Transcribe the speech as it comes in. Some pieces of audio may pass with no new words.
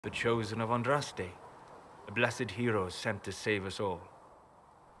The chosen of Andraste, a blessed hero sent to save us all.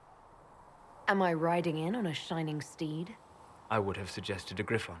 Am I riding in on a shining steed? I would have suggested a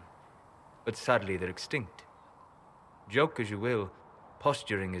griffon, but sadly they're extinct. Joke as you will,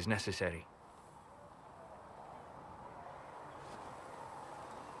 posturing is necessary.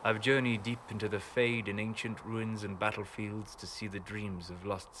 I've journeyed deep into the Fade in ancient ruins and battlefields to see the dreams of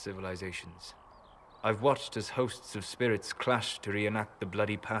lost civilizations. I've watched as hosts of spirits clash to reenact the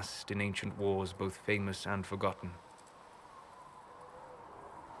bloody past in ancient wars both famous and forgotten.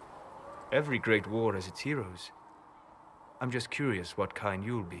 Every great war has its heroes. I'm just curious what kind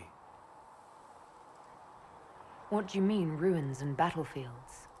you'll be. What do you mean, ruins and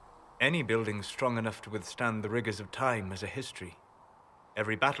battlefields? Any building strong enough to withstand the rigors of time has a history.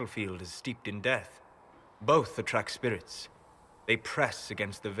 Every battlefield is steeped in death. Both attract spirits. They press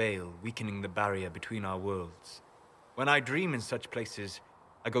against the veil, weakening the barrier between our worlds. When I dream in such places,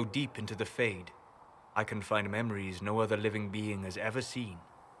 I go deep into the Fade. I can find memories no other living being has ever seen.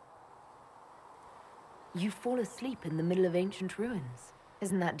 You fall asleep in the middle of ancient ruins.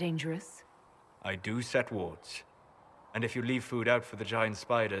 Isn't that dangerous? I do set wards. And if you leave food out for the giant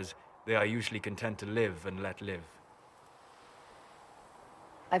spiders, they are usually content to live and let live.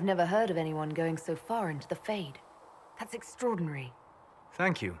 I've never heard of anyone going so far into the Fade. That's extraordinary.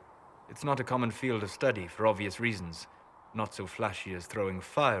 Thank you. It's not a common field of study for obvious reasons. Not so flashy as throwing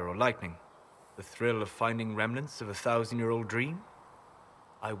fire or lightning. The thrill of finding remnants of a 1,000-year-old dream?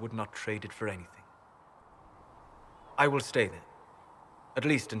 I would not trade it for anything. I will stay there. At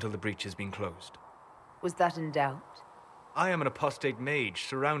least until the breach has been closed. Was that in doubt? I am an apostate mage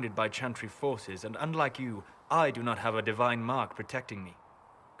surrounded by chantry forces, and unlike you, I do not have a divine mark protecting me.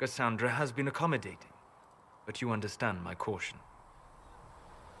 Cassandra has been accommodating, but you understand my caution.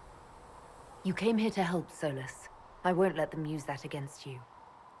 You came here to help, Solas. I won't let them use that against you.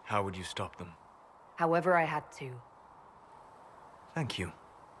 How would you stop them? However I had to. Thank you.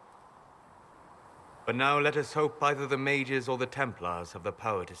 But now let us hope either the mages or the Templars have the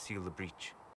power to seal the breach.